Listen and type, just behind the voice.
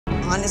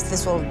honest,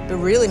 this will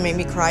really make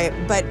me cry,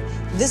 but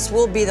this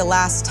will be the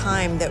last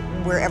time that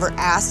we're ever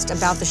asked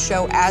about the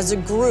show as a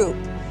group,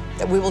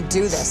 that we will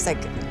do this.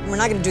 Like, we're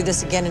not going to do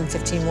this again in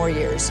 15 more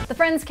years. The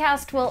Friends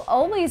cast will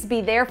always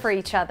be there for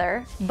each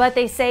other, but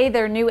they say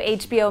their new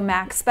HBO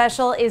Max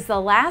special is the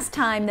last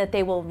time that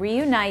they will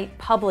reunite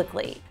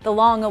publicly. The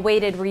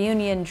long-awaited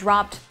reunion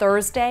dropped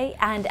Thursday,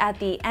 and at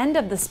the end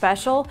of the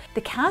special,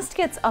 the cast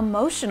gets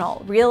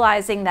emotional,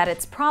 realizing that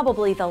it's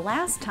probably the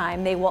last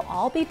time they will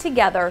all be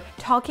together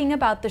talking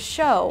about the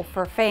show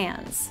for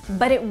fans.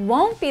 But it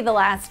won't be the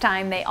last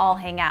time they all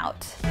hang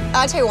out.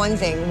 I'll tell you one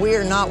thing, we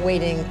are not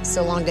waiting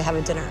so long to have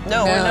a dinner.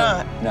 No, we're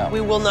not. No. We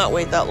will not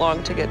wait that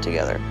long to get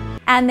together.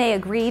 And they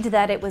agreed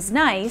that it was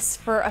nice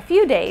for a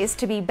few days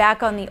to be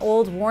back on the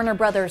old Warner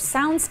Brothers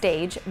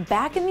soundstage,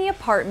 back in the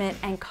apartment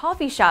and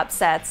coffee shop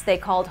sets they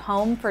called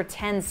home for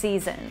 10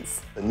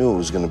 seasons. I knew it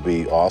was going to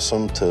be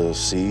awesome to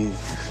see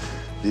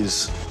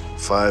these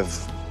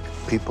 5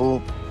 people.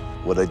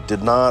 What I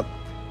did not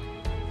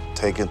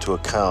take into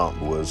account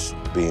was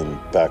being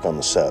back on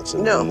the sets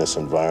and in this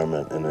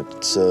environment, and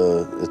it's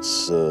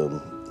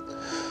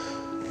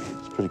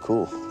pretty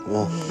cool.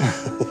 Yeah.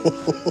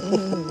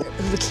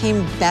 We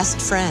became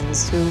best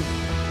friends who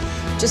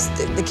just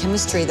the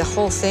chemistry, the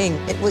whole thing.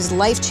 It was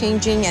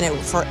life-changing, and it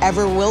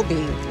forever will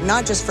be,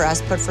 not just for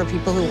us, but for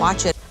people who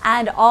watch it.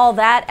 And all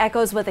that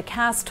echoes what the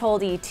cast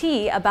told ET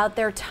about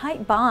their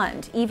tight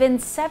bond, even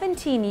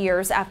 17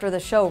 years after the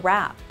show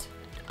wrapped.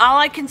 All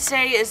I can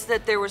say is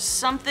that there was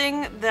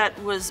something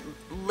that was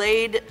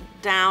laid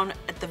down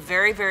at the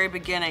very, very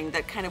beginning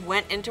that kind of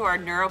went into our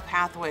neural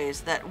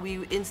pathways, that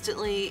we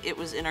instantly, it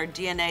was in our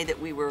DNA that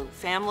we were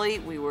family,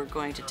 we were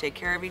going to take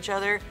care of each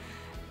other.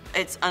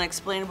 It's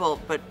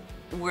unexplainable, but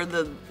we're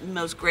the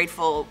most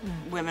grateful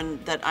women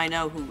that I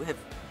know who have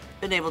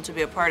been able to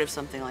be a part of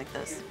something like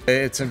this.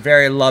 It's a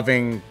very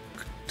loving,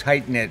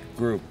 tight-knit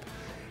group,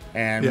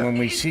 and when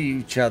we see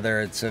each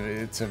other, it's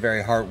a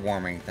very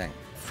heartwarming thing.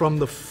 From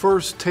the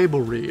first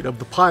table read of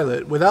the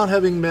pilot, without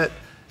having met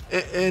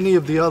any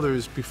of the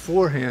others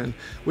beforehand,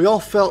 we all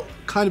felt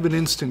kind of an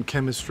instant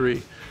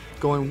chemistry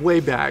going way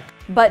back.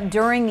 But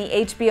during the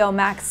HBO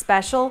Max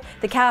special,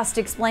 the cast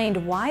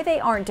explained why they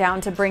aren't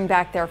down to bring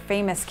back their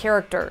famous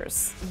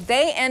characters.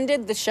 They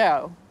ended the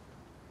show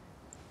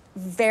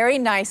very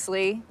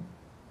nicely.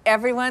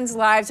 Everyone's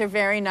lives are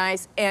very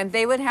nice, and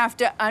they would have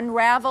to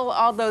unravel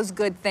all those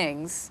good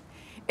things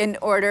in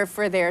order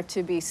for there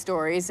to be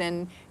stories.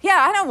 And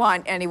yeah, I don't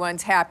want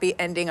anyone's happy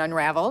ending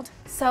unraveled.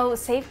 So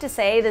safe to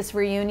say this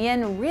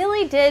reunion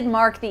really did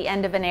mark the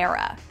end of an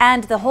era.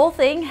 And the whole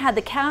thing had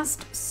the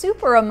cast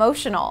super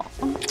emotional.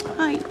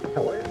 Hi.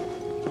 How are you?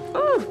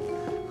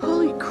 Oh,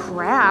 holy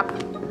crap.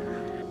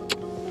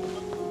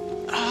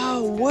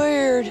 Oh,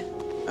 weird.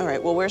 All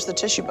right, well, where's the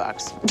tissue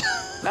box?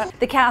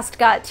 The cast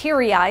got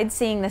teary-eyed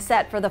seeing the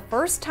set for the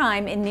first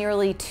time in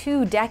nearly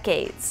 2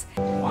 decades.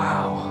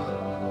 Wow.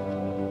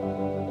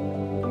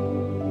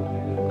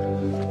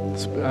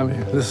 I mean,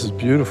 this is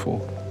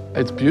beautiful.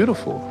 It's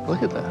beautiful.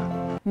 Look at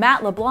that.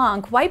 Matt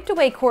LeBlanc wiped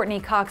away Courteney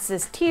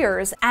Cox's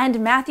tears, and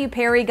Matthew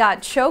Perry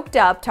got choked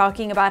up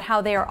talking about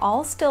how they are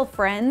all still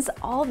friends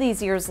all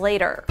these years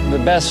later.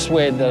 The best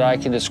way that I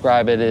can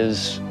describe it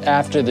is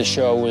after the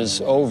show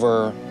was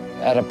over,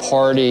 at a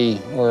party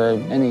or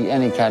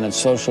any kind of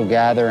social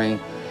gathering,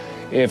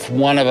 if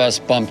one of us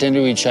bumped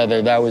into each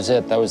other, that was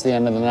it. That was the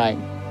end of the night.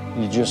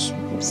 You just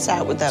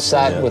sat with that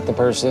person. With the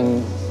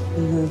person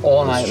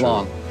all night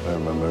long. I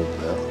remember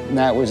that. And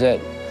that was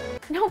it.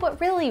 No, but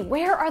really,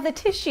 where are the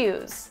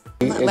tissues?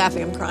 I'm not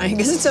laughing, I'm crying,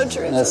 because it's so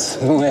true. That's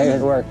the way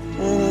it worked.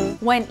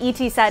 When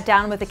E.T. sat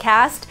down with the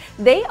cast,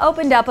 they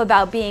opened up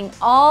about being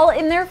all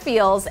in their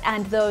feels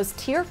and those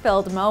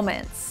tear-filled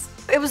moments.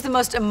 It was the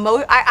most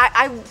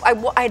I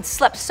had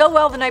slept so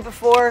well the night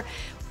before,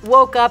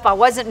 woke up, I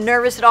wasn't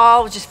nervous at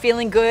all, was just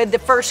feeling good. The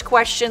first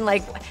question,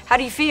 like, how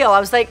do you feel? I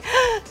was like,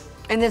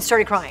 and then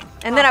started crying.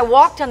 And then I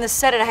walked on the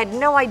set and I had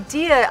no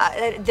idea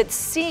that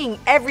seeing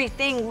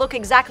everything look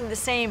exactly the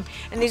same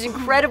and these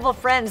incredible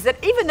friends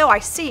that even though I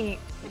see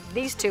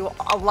these two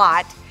a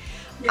lot,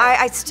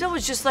 I still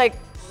was just like,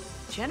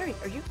 Jenny,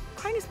 are you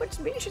crying as much as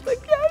me? She's like,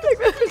 yeah.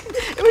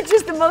 It was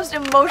just the most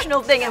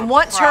emotional thing. And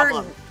once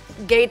her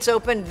gates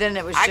opened, then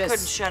it was just... I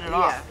couldn't shut it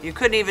off. You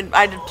couldn't even,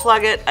 I did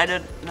plug it,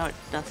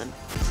 nothing.